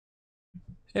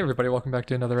Hey everybody, welcome back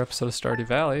to another episode of Stardew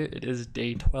Valley. It is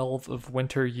day 12 of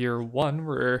winter year 1.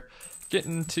 We're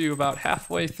getting to about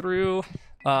halfway through.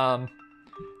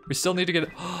 We still need to get...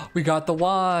 we got the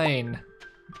wine!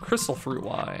 Crystal fruit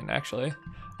wine, actually.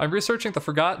 I'm researching the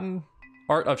forgotten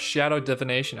art of shadow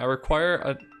divination. I require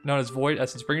a known as void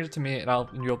essence. Bring it to me and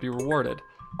you'll be rewarded.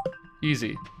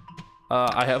 Easy.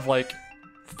 I have like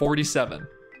 47.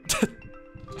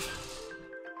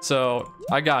 So,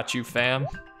 I got you, fam.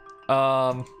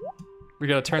 We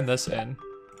gotta turn this in.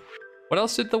 What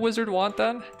else did the wizard want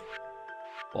then?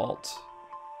 Vault.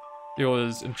 It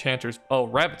was enchanter's, oh,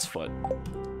 rabbit's foot.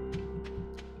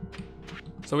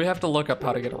 So we have to look up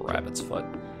how to get a rabbit's foot.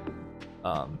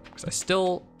 Because I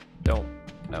still don't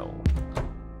know.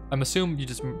 I'm assuming you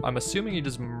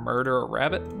just murder a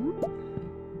rabbit.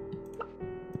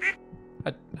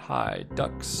 Hi,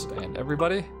 ducks and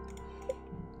everybody.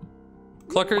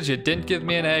 Cluckers, you didn't give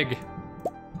me an egg.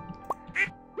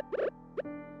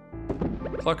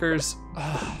 Cluckers.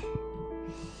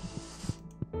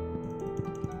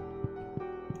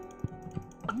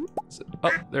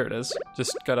 Oh, there it is.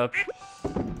 Just gotta...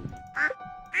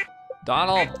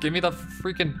 Donald, give me the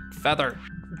freaking feather.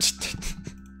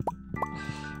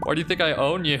 Why do you think I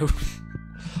own you?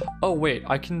 Oh wait,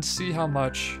 I can see how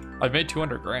much... I've made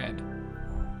 200 grand.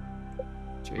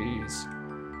 Jeez.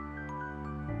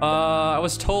 I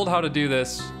was told how to do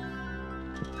this.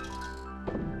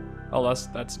 Oh,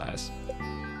 that's nice.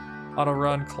 Auto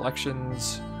run,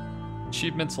 collections,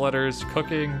 achievements, letters,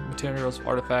 cooking, materials,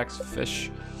 artifacts, fish.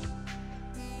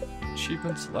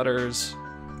 Achievements, letters,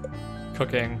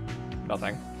 cooking,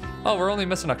 nothing. Oh, we're only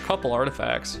missing a couple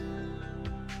artifacts.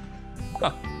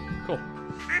 Huh, cool.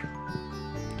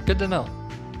 Good to know.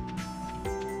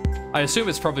 I assume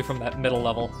it's probably from that middle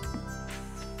level.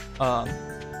 Go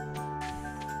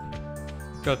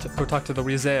talk to the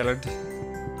wizard.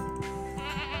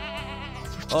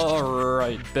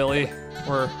 Alright, Billy.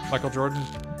 Or Michael Jordan.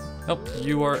 Nope,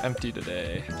 you are empty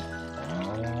today.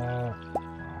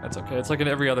 That's okay. It's like an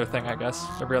every other thing, I guess.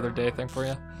 Every other day thing for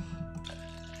you.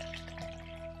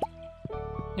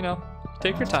 You know,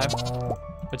 take your time.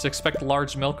 Let's expect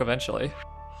large milk eventually.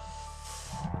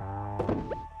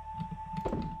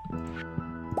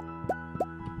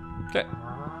 Okay.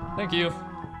 Thank you.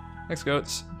 Thanks,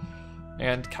 goats.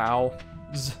 And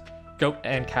cows. Goat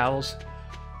and cows.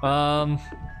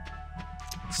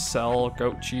 Sell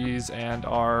goat cheese and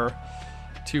our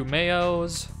 2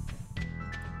 mayos.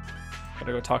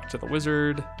 Gotta go talk to the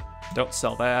wizard. Don't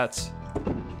sell that.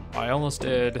 I almost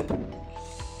did. You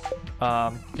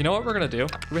know what we're gonna do?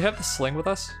 Do we have the sling with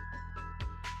us?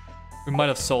 We might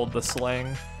have sold the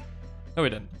sling. No, we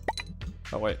didn't.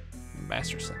 Oh wait,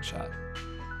 master slingshot.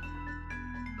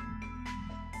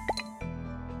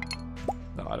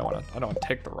 No, I don't wanna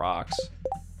take the rocks.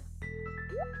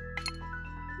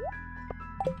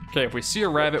 Okay, if we see a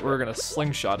rabbit, we're gonna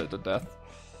slingshot it to death.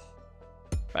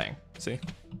 Bang, see?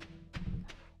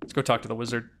 Let's go talk to the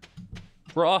wizard.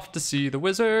 We're off to see the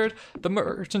wizard. The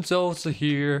merchant's also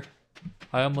here.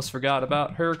 I almost forgot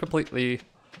about her completely.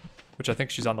 Which I think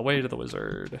she's on the way to the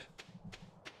wizard.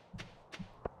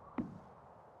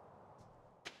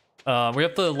 We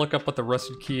have to look up what the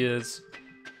rusted key is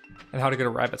and how to get a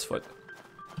rabbit's foot.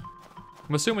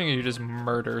 I'm assuming you just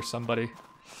murder somebody.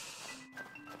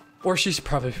 Or she's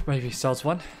probably maybe sells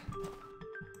one.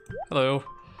 Hello.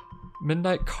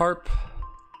 Midnight carp,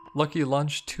 lucky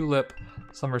lunch, tulip,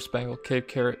 summer spangle, cave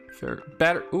carrot, fair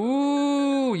batter.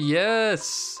 Ooh,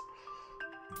 yes.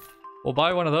 We'll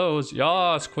buy one of those.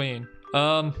 Yas, queen.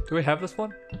 Do we have this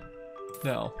one?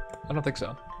 No, I don't think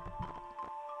so.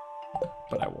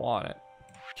 But I want it.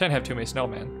 Can't have too many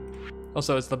snowmen.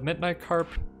 Also, is the midnight carp?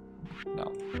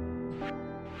 No.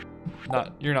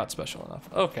 You're not special enough.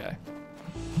 Okay.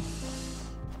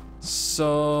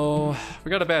 So,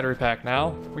 we got a battery pack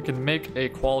now. We can make a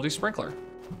quality sprinkler.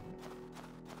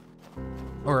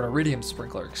 Or an iridium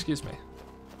sprinkler, excuse me.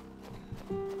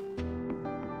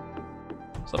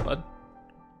 What's up, bud?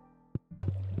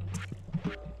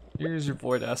 Here's your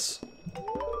void S.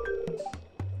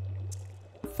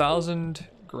 1,000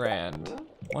 grand.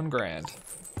 1 grand.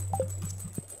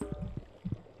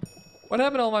 What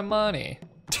happened to all my money?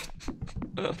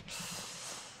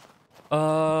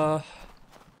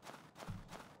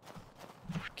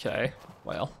 Okay,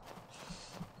 well.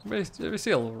 Did we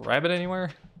see a rabbit anywhere?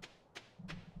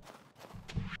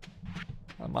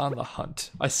 I'm on the hunt.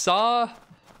 I saw a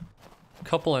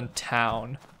couple in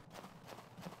town.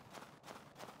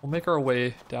 We'll make our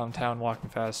way downtown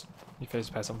walking fast. You face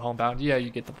past them homebound. Yeah,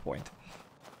 you get the point.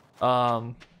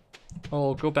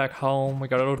 We'll go back home. We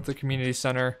gotta go to the community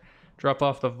center. Drop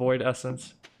off the void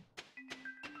essence.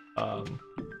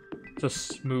 Just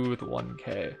smooth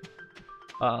 1K.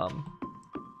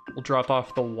 We'll drop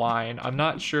off the wine. I'm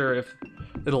not sure if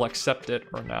it'll accept it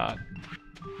or not.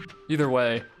 Either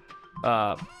way,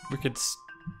 we could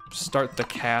start the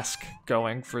cask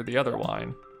going for the other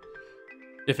wine.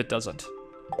 If it doesn't.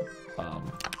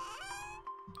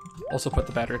 Also put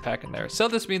the battery pack in there. So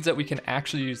this means that we can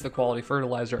actually use the quality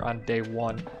fertilizer on day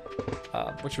 1,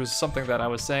 which was something that I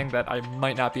was saying that I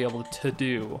might not be able to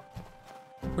do,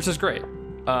 which is great.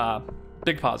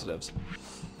 Big positives.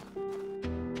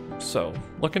 So,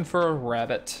 looking for a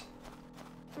rabbit.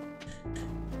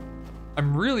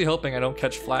 I'm really hoping I don't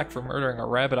catch flack for murdering a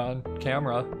rabbit on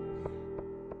camera.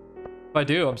 If I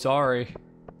do, I'm sorry.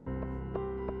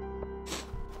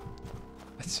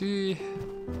 Let's see.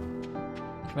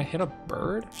 Can I hit a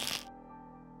bird?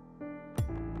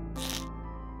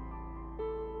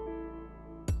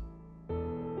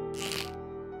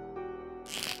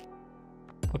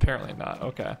 Apparently not.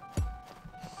 Okay.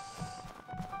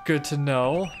 Good to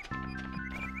know.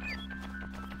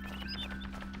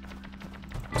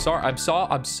 I'm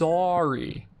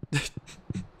sorry.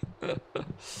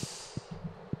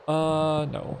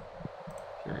 No.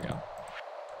 Here we go.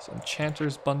 So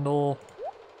enchanter's bundle.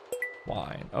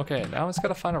 Wine. Okay, now it's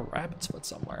gotta find a rabbit's foot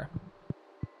somewhere.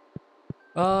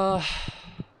 How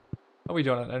are we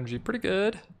doing on energy? Pretty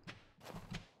good.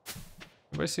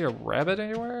 Anybody see a rabbit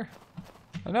anywhere?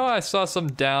 I know I saw some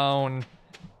down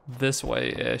this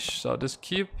way-ish, so just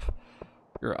keep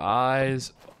your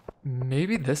eyes.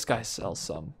 Maybe this guy sells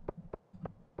some.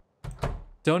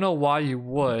 Don't know why you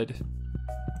would.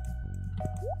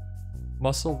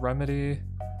 Muscle remedy.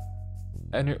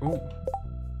 And ooh.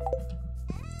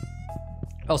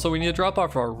 Also, we need to drop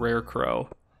off our rare crow.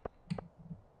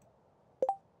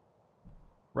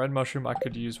 Red mushroom, I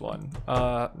could use one.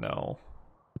 No.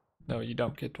 No, you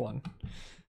don't get one.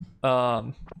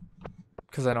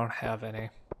 Because I don't have any.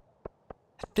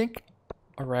 I think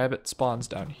a rabbit spawns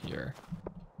down here.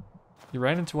 You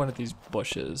ran into one of these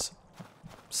bushes.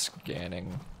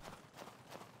 Scanning.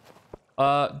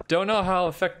 Don't know how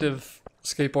effective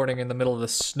skateboarding in the middle of the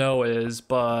snow is,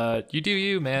 but you do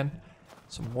you, man.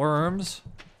 Some worms.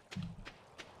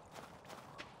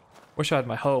 Wish I had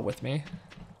my hoe with me.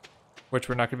 Which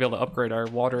we're not gonna be able to upgrade our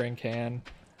watering can.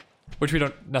 Which we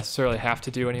don't necessarily have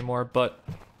to do anymore, but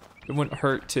it wouldn't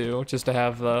hurt to, just to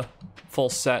have the full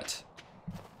set.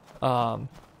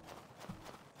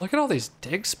 Look at all these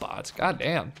dig spots, god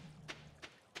damn.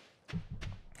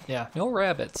 Yeah, no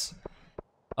rabbits.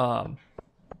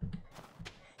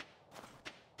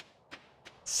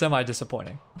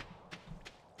 Semi-disappointing.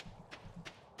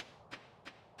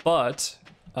 But,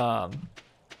 now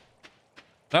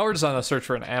we're just on the search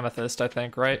for an amethyst, I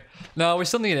think, right? No, we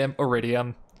still need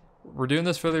iridium. We're doing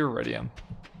this for the iridium.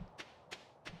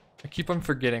 I keep on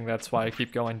forgetting, that's why I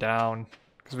keep going down.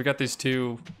 Because we got these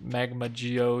 2 magma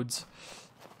geodes.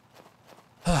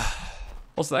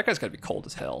 Also, that guy's gotta be cold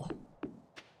as hell.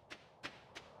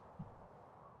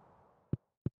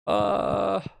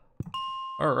 Alright,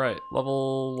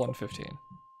 level 115.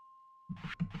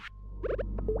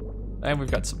 And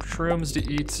we've got some shrooms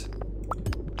to eat.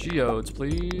 Geodes,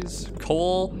 please.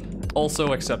 Coal,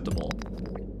 also acceptable.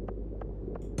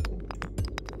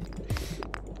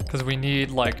 Because we need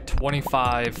like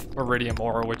 25 iridium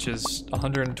ore, which is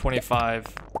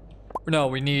 125. No,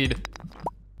 we need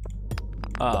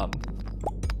 5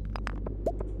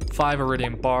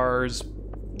 iridium bars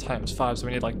times 5, so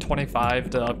we need like 25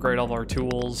 to upgrade all of our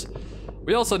tools.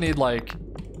 We also need like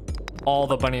all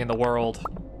the money in the world.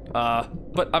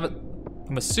 But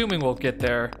I'm assuming we'll get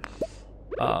there.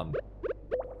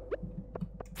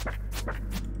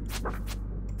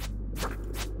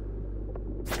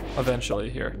 Eventually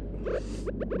here.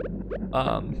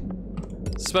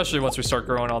 Especially once we start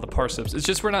growing all the parsnips. It's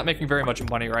just we're not making very much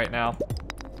money right now.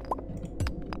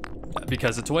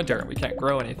 Because it's winter and we can't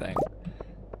grow anything.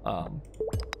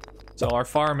 So our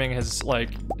farming has like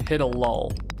hit a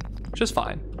lull, which is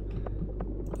fine.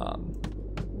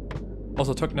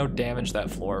 Also took no damage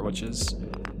that floor, which is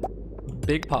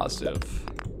big positive.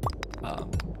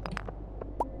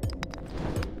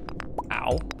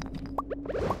 Ow.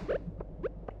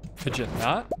 Could you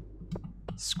not?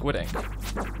 Squid ink.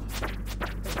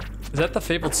 Is that the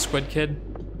fabled squid kid?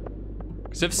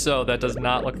 Because if so, that does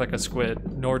not look like a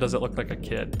squid, nor does it look like a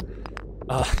kid.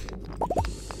 Got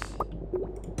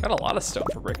a lot of stone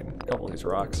for breaking a couple of these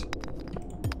rocks.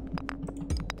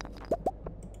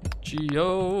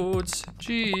 Geodes,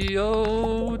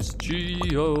 geodes,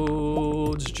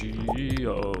 geodes,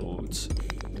 geodes.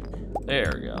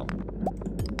 There we go.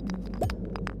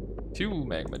 2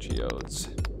 magma geodes.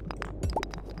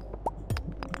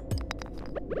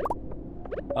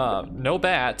 No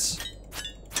bats.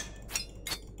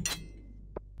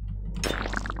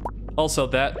 Also,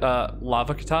 that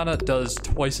lava katana does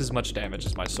twice as much damage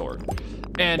as my sword.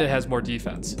 And it has more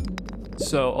defense.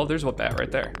 So, oh, there's a bat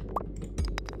right there.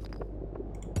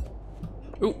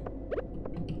 Ooh.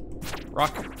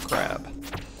 Rock crab.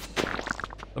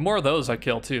 The more of those I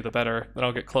kill too, the better. Then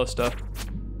I'll get close to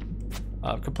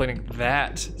completing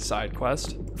that side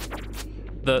quest.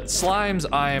 The slimes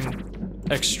I'm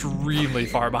extremely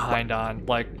far behind on.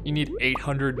 Like, you need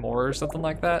 800 more or something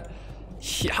like that.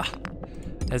 Yeah,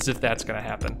 as if that's gonna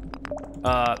happen.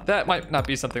 That might not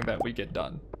be something that we get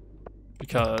done,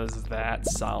 because that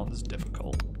sounds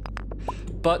difficult.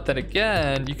 But then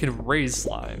again, you can raise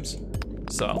slimes.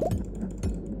 So,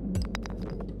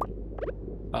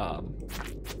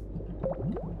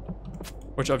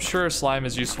 which I'm sure slime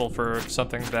is useful for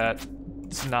something that's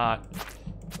not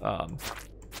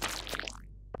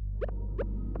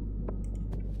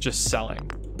just selling.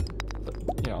 But,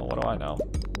 you know, what do I know?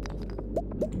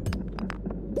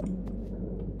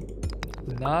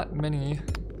 Not many.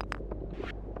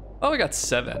 Oh, we got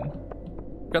 7.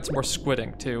 We got some more squid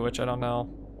ink too, which I don't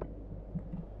know.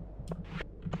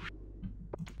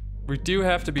 We do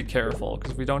have to be careful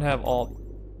because we don't have all.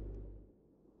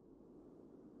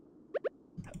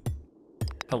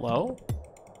 Hello?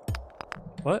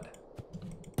 What?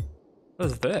 What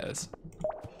is this?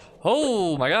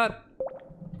 Oh my god!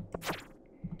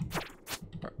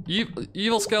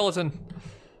 Evil skeleton!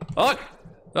 Oh!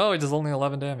 Oh, he does only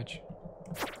 11 damage.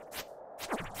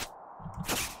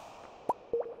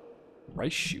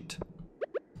 Rice shoot.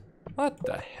 What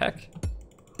the heck?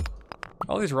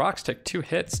 All these rocks take 2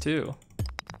 hits too.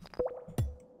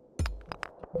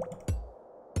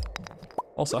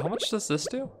 Also, how much does this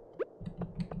do?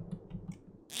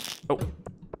 Oh.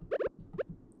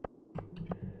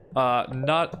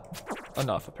 Not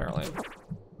enough apparently.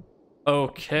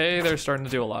 Okay, they're starting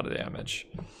to do a lot of damage.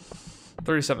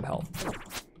 37 health.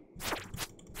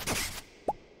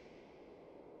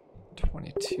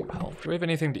 22 health. Do we have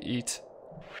anything to eat?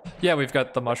 Yeah, we've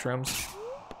got the mushrooms.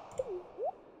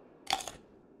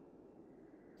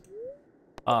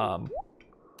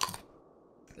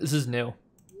 This is new.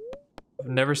 I've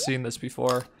never seen this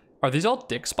before. Are these all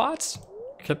dig spots?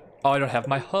 Oh, I don't have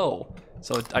my hoe.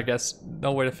 So I guess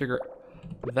no way to figure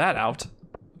that out.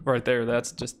 Right there,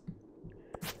 that's just...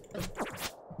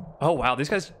 Oh wow, these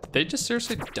guys, they just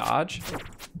seriously dodge.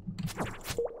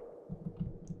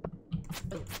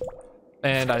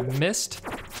 And I missed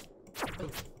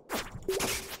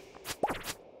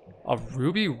a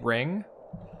ruby ring.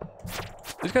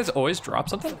 These guys always drop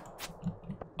something?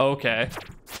 Okay.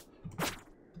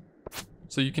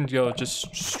 So you can go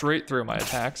just straight through my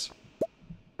attacks.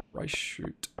 Rice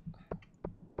shoot.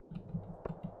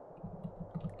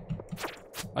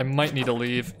 I might need to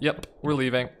leave. Yep, we're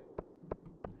leaving.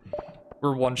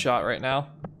 We're one shot right now.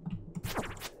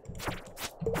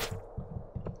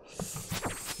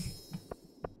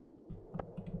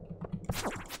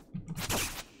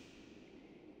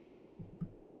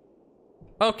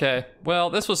 Okay, well,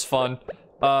 this was fun.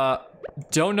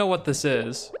 Don't know what this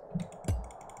is.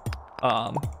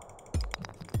 Are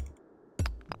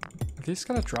these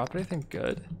gonna drop anything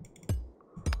good?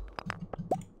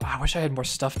 Oh, I wish I had more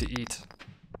stuff to eat.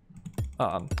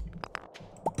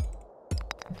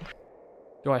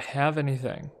 Do I have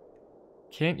anything?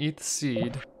 Can't eat the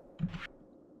seed.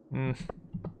 I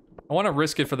want to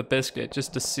risk it for the biscuit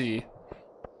just to see.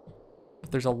 But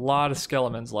there's a lot of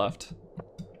skeletons left.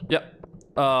 Yep.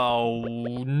 Oh,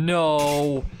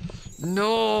 no.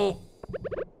 No.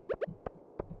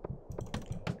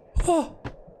 Oh.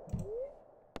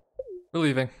 We're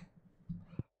leaving.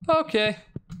 Okay.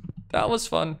 That was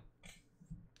fun.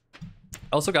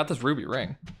 I also got this ruby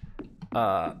ring.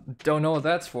 Don't know what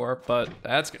that's for, but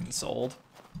that's getting sold.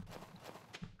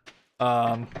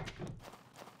 That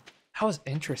was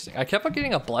interesting. I kept on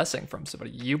getting a blessing from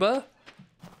somebody. Yuba?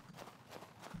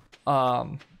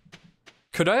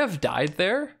 Could I have died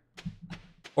there?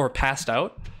 Or passed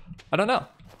out? I don't know.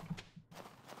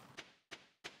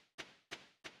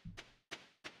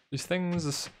 These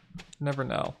things, never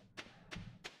know.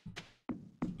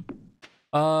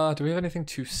 Do we have anything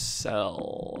to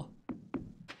sell?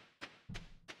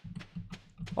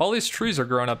 All these trees are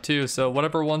growing up too, so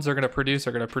whatever ones are gonna produce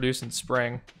in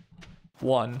spring.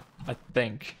 One, I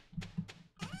think.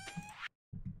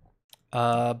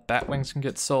 Bat wings can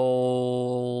get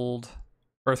sold.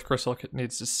 Earth crystal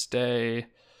needs to stay.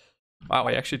 Wow,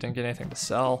 I actually didn't get anything to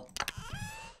sell.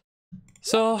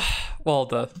 So, well,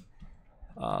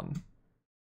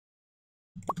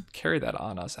 carry that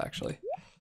on us actually.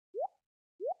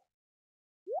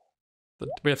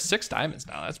 We have 6 diamonds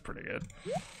now. That's pretty good.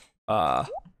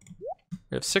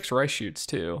 We have 6 rice shoots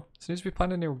too. This needs to be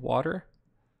planted near water.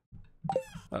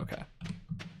 Okay.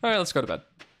 All right, let's go to bed.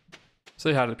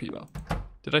 Say hi to Peebo.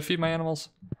 Did I feed my animals?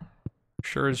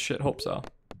 Sure as shit hope so.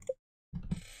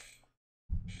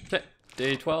 Okay,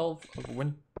 day 12 of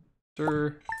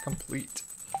winter complete.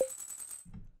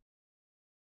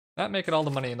 Not making all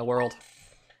the money in the world.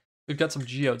 We've got some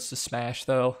geodes to smash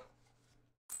though.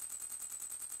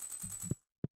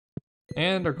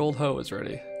 And our gold hoe is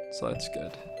ready, so that's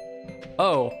good.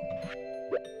 Oh.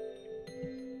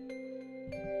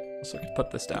 So I can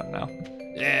put this down now.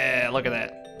 Yeah, look at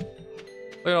that.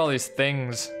 Look at all these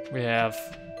things we have.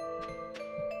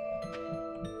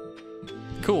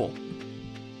 Cool.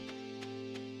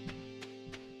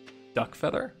 Duck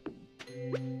feather.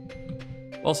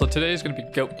 Also, today's gonna be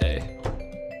goat day.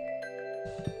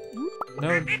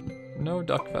 No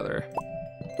duck feather.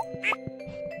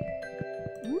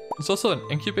 There's also an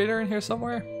incubator in here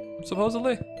somewhere,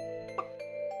 supposedly.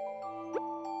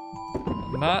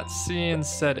 I'm not seeing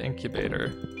said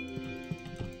incubator.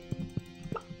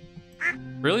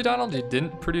 Really, Donald? You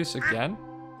didn't produce again?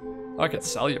 Oh, I could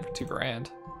sell you for 2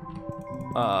 grand.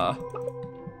 Huh.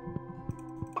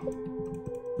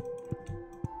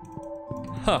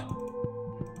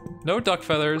 No duck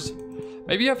feathers.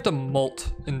 Maybe you have to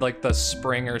molt in like the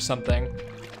spring or something.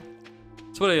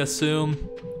 That's what I assume.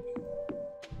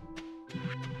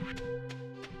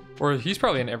 Or he's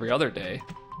probably in every other day.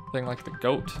 Thing like the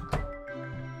goat.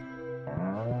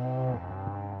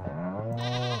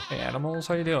 Hey animals,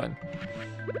 how you doing?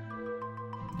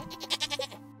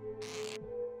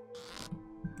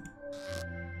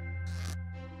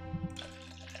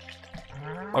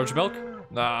 Orange milk?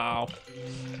 No.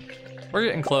 We're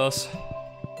getting close.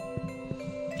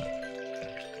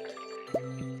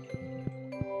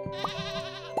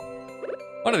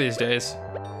 One of these days.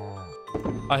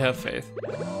 I have faith.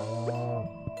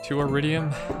 2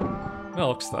 iridium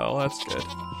milks though, that's good.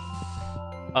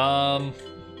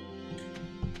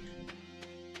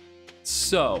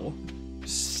 So,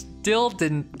 still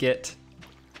didn't get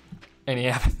any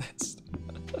amethyst.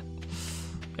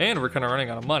 And we're kind of running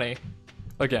out of money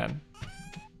again.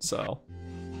 So,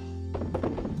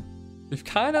 we've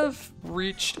kind of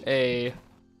reached a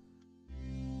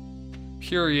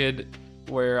period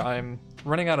where I'm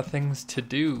running out of things to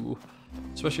do,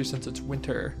 especially since it's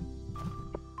winter.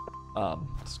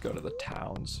 Let's go to the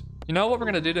towns. You know what we're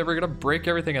gonna do? We're gonna break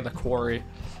everything in the quarry.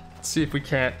 See if we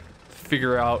can't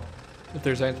figure out if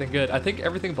there's anything good. I think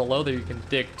everything below there you can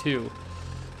dig too.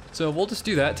 So we'll just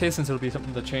do that, since it'll be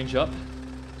something to change up.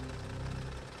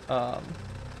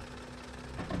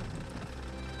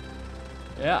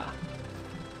 Yeah.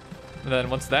 And then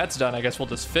once that's done, I guess we'll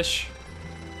just fish.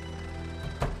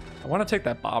 I want to take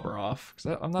that bobber off,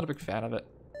 because I'm not a big fan of it.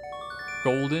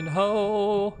 Golden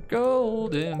hoe,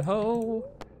 golden hoe.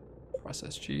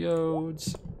 Process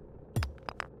geodes.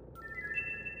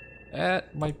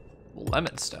 At my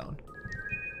lemon stone.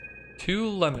 2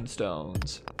 lemon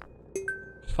stones.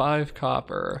 5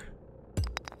 copper.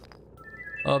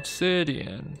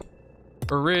 Obsidian.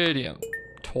 Iridium.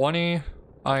 20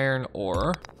 iron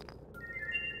ore.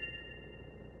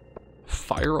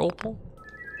 Fire opal.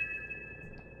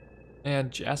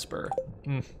 And jasper.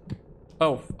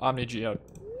 Oh, Omni Geode.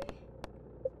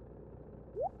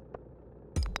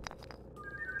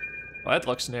 Well, that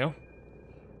looks new.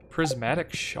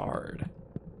 Prismatic shard.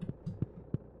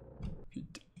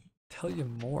 Tell you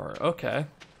more. Okay.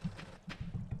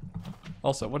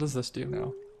 Also, what does this do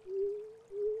now?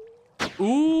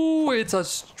 Ooh, it's a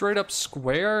straight up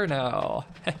square now.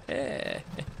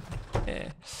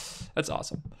 That's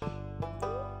awesome.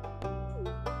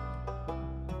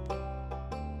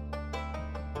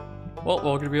 Well,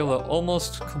 we're gonna be able to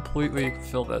almost completely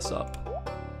fill this up.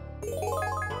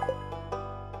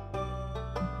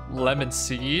 Lemon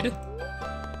seed.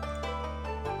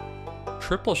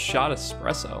 Triple shot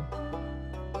espresso.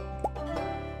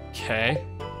 Okay.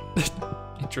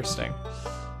 Interesting.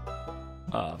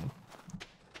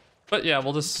 But yeah,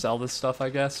 we'll just sell this stuff, I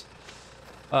guess.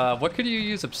 What could you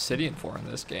use obsidian for in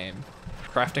this game?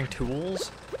 Crafting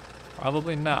tools?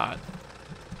 Probably not.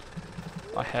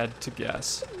 If I had to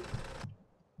guess.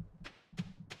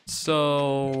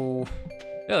 So,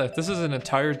 yeah, this is an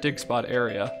entire dig spot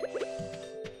area.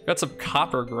 Got some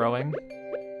copper growing.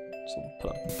 So we'll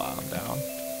put a bomb down.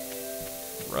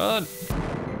 Run!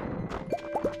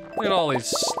 Look at all these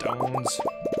stones.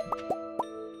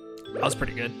 That was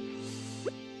pretty good.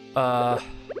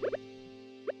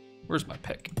 Where's my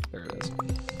pick? There it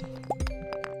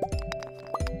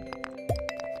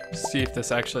is. See if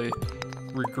this actually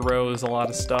regrows a lot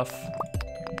of stuff.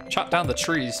 chop down the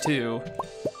trees too.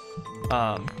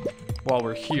 While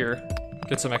we're here,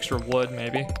 get some extra wood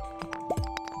maybe.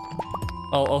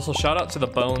 Oh, also shout out to the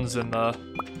bones in the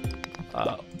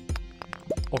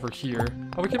over here.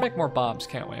 Oh, we can make more bombs,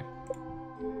 can't we?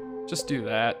 Just do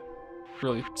that.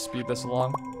 Really speed this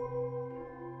along.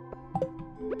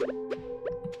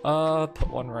 Put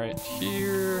one right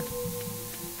here.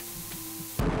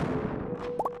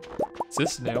 Is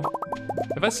this new?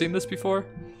 Have I seen this before?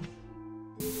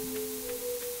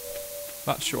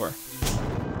 Not sure.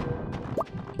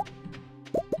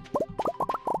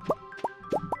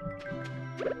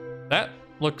 That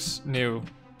looks new.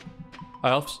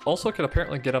 I also could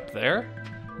apparently get up there.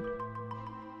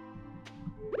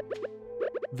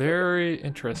 Very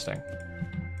interesting.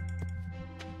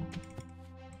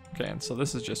 Okay, and so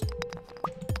this is just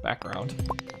background.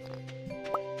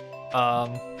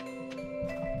 Can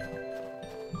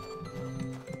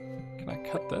I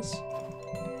cut this?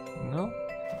 No?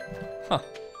 Huh.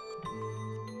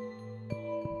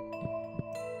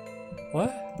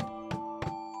 What?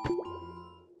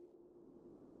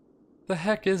 The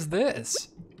heck is this?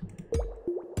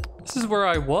 This is where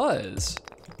I was.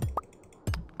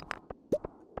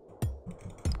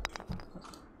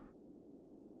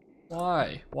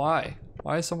 Why? Why?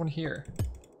 Why is someone here?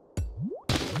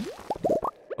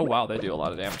 Oh wow, they do a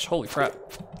lot of damage. Holy crap.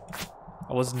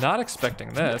 I was not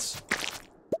expecting this.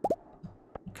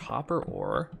 Copper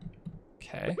ore.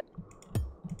 Okay.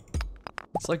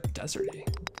 It's like deserty.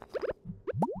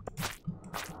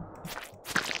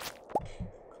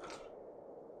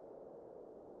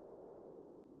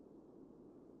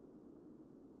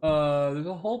 There's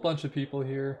a whole bunch of people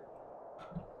here.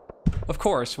 Of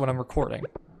course, when I'm recording.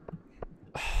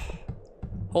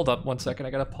 Hold up one second,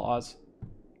 I gotta pause.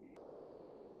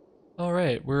 All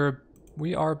right,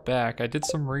 we are back. I did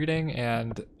some reading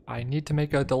and I need to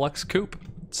make a deluxe coupe.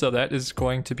 So that is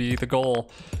going to be the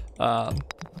goal.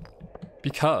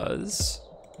 Because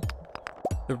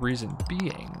the reason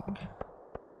being,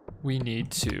 we need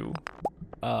to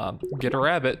get a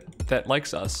rabbit that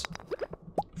likes us.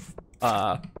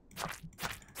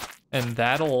 And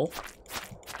that'll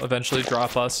eventually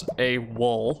drop us a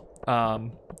wool.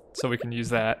 So we can use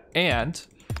that, and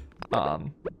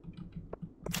they'll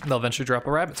eventually drop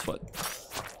a rabbit's foot.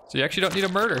 So you actually don't need a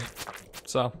murder.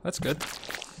 So that's good.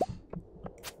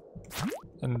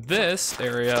 And this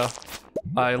area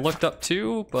I looked up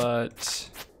too, but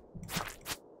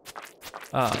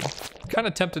kind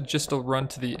of tempted just to run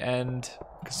to the end,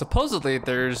 because supposedly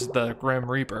there's the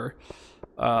Grim Reaper.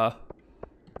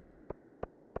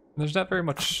 There's not very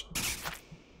much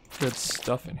good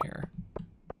stuff in here.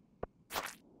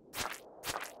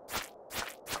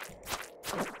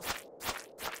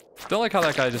 Don't like how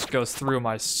that guy just goes through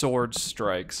my sword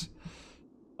strikes.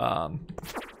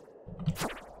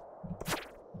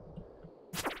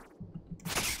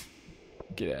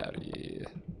 Get out of here.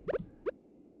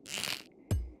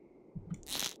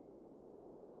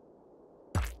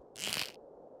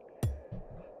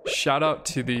 Shout out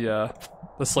to the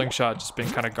slingshot just being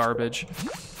kind of garbage.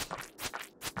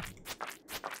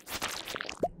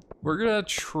 We're gonna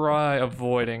try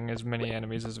avoiding as many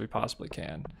enemies as we possibly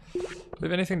can. Do we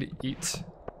have anything to eat?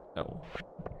 No.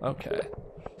 Okay.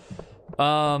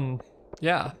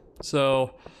 Yeah.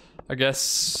 So, I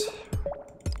guess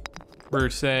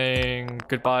we're saying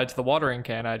goodbye to the watering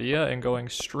can idea and going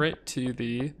straight to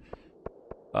the,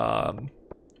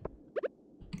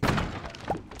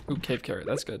 ooh, cave carrot,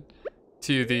 that's good.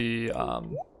 To the,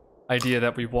 idea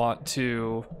that we want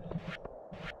to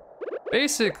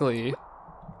basically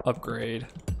upgrade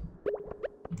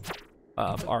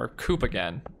our coop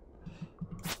again.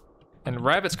 And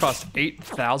rabbits cost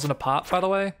 8,000 a pop, by the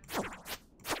way,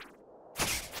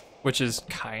 which is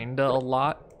kinda a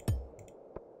lot.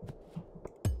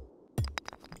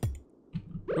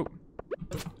 Oh,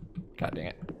 god dang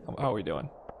it! How are we doing?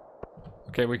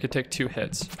 Okay, we could take 2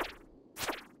 hits.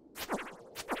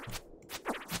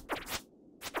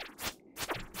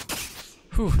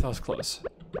 Whew, that was close.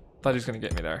 Thought he was gonna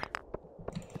get me there.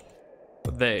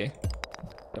 But they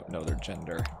don't know their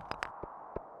gender.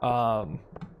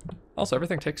 Also,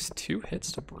 everything takes 2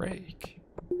 hits to break.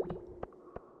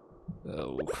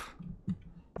 Oh.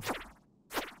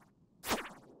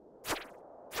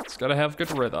 It's gotta have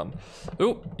good rhythm.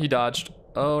 Ooh, he dodged.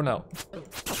 Oh no.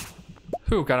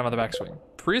 Who got him on the backswing?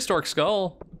 Prehistoric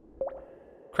skull?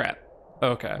 Crap.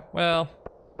 Okay, well,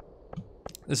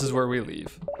 this is where we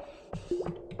leave.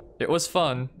 It was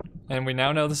fun, and we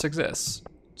now know this exists.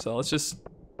 So let's just...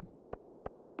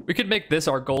 We could make this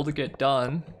our goal to get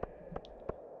done.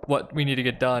 What we need to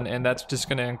get done, and that's just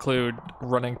going to include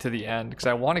running to the end, because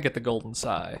I want to get the golden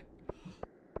sai.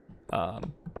 I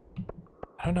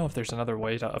don't know if there's another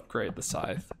way to upgrade the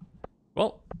scythe.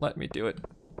 Well, let me do it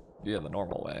via the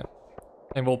normal way.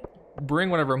 And we'll bring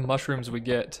whatever mushrooms we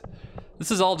get.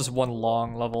 This is all just one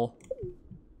long level.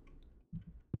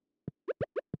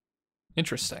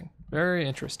 Interesting. Very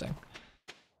interesting.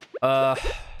 What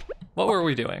were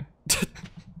we doing?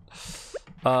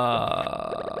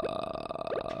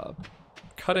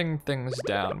 Cutting things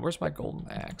down. Where's my golden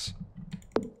axe?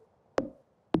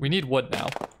 We need wood now.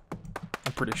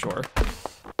 I'm pretty sure.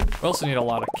 We also need a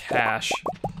lot of cash.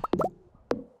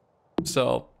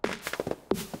 So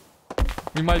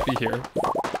we might be here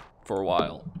for a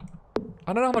while.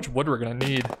 I don't know how much wood we're gonna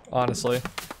need, honestly.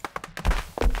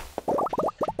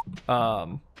 I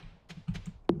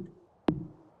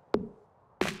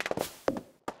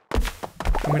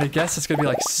mean, I guess it's gonna be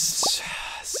like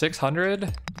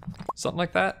 600, something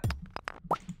like that.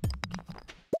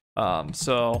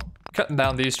 So cutting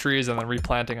down these trees and then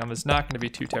replanting them is not gonna be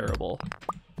too terrible.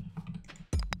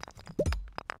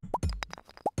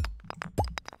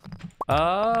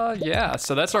 Yeah,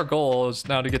 so that's our goal, is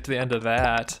now to get to the end of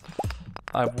that.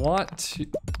 I want to,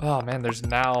 oh man, there's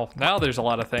now there's a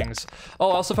lot of things.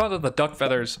 Oh, I also found that the duck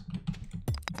feathers,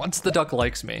 once the duck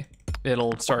likes me,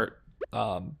 it'll start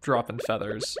dropping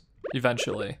feathers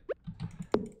eventually.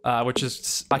 Which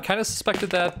is, I kind of suspected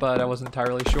that, but I wasn't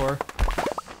entirely sure.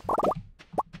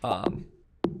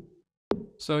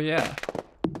 So yeah.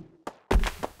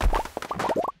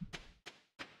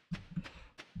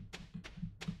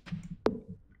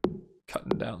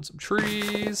 Cutting down some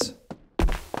trees.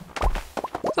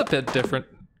 It's a bit different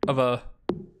of an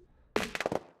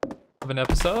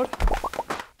episode.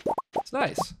 It's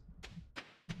nice.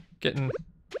 Getting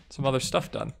some other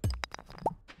stuff done.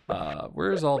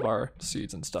 Where's all of our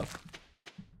seeds and stuff?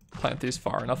 Plant these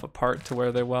far enough apart to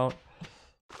where they won't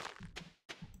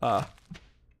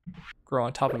grow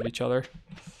on top of each other.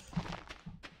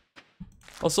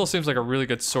 Also seems like a really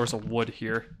good source of wood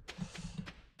here.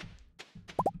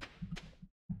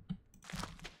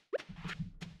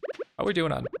 How are we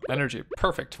doing on energy?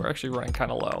 Perfect. We're actually running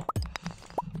kind of low.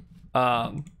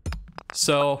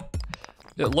 So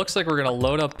it looks like we're gonna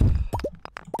load up,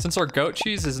 since our goat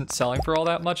cheese isn't selling for all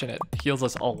that much and it heals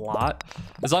us a lot.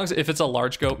 As long as, if it's a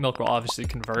large goat milk, we'll obviously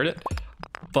convert it.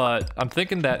 But I'm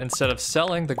thinking that instead of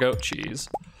selling the goat cheese,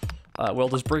 we'll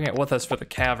just bring it with us for the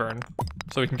cavern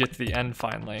so we can get to the end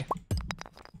finally.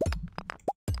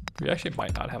 We actually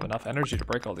might not have enough energy to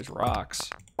break all these rocks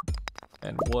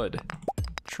and wood.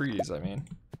 Trees, I mean.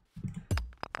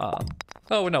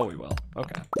 Oh, no, we will.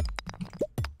 Okay.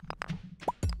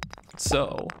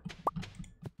 So,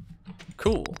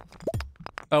 cool.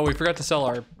 Oh, we forgot to sell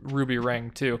our ruby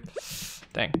ring, too.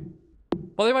 Dang.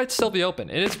 Well, they might still be open.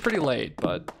 It is pretty late,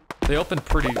 but they open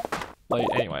pretty late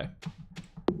anyway.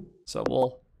 So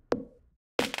we'll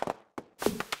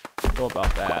go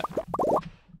about that.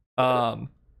 Can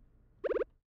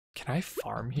I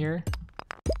farm here?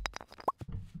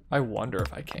 I wonder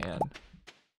if I can.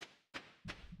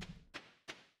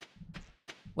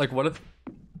 Like, what if...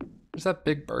 There's that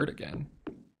big bird again.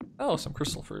 Oh, some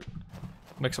crystal fruit.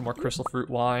 Make some more crystal fruit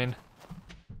wine.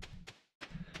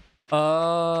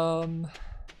 Are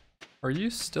you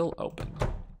still open?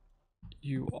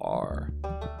 You are.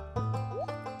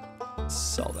 Let's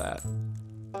sell that.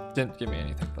 Didn't give me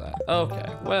anything for that.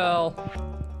 Okay, well...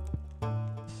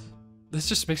 This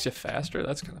just makes you faster?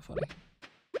 That's kind of funny.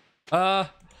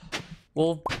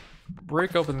 We'll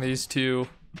break open these two.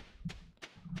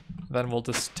 Then we'll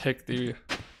just take the...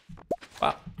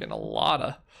 Wow, getting a lot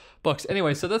of books.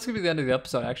 Anyway, so that's gonna be the end of the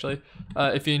episode, actually.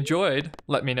 If you enjoyed,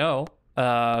 let me know.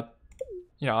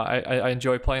 You know, I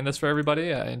enjoy playing this for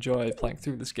everybody. I enjoy playing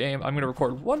through this game. I'm gonna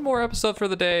record one more episode for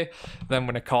the day, then I'm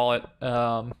gonna call it.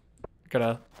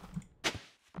 Gonna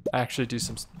actually do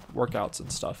some workouts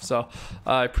and stuff. So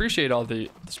I appreciate all the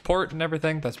support and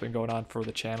everything that's been going on for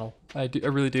the channel. I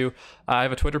really do. I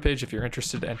have a Twitter page if you're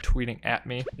interested in tweeting at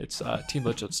me. It's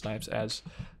TeamLegitSnipez, as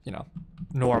you know,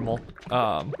 normal.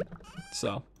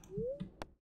 So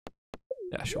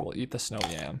yeah, sure, we'll eat the snow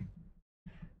yam.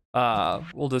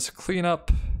 We'll just clean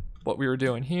up what we were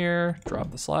doing here,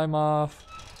 drop the slime off.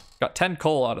 Got 10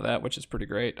 coal out of that, which is pretty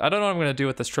great. I don't know what I'm gonna do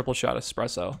with this triple shot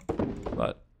espresso,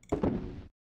 but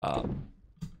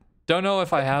don't know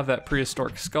if I have that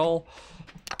prehistoric skull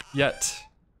yet,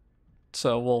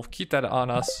 so we'll keep that on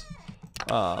us.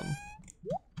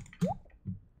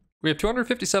 We have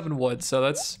 257 wood, so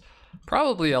that's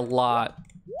probably a lot,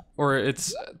 or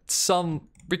it's some.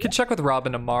 We could check with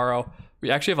Robin tomorrow.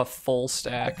 We actually have a full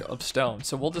stack of stone,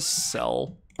 so we'll just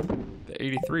sell the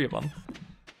 83 of them,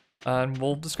 and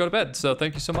we'll just go to bed. So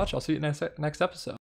thank you so much. I'll see you next episode.